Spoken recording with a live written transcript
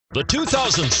The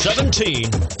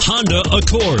 2017 Honda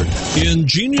Accord.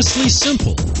 Ingeniously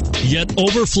simple, yet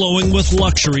overflowing with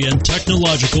luxury and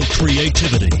technological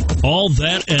creativity. All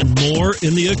that and more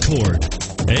in the Accord.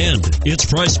 And it's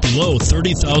priced below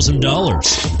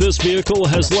 $30,000. This vehicle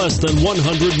has less than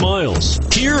 100 miles.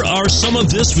 Here are some of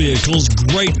this vehicle's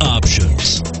great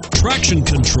options: traction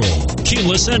control,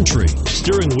 keyless entry,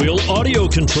 steering wheel audio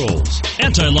controls,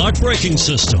 anti-lock braking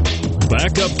system,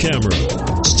 backup camera,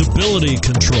 stability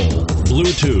control,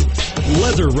 Bluetooth,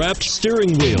 leather-wrapped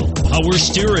steering wheel, power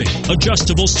steering,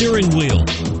 adjustable steering wheel.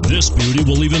 This beauty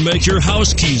will even make your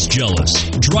house keys jealous.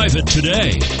 Drive it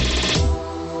today.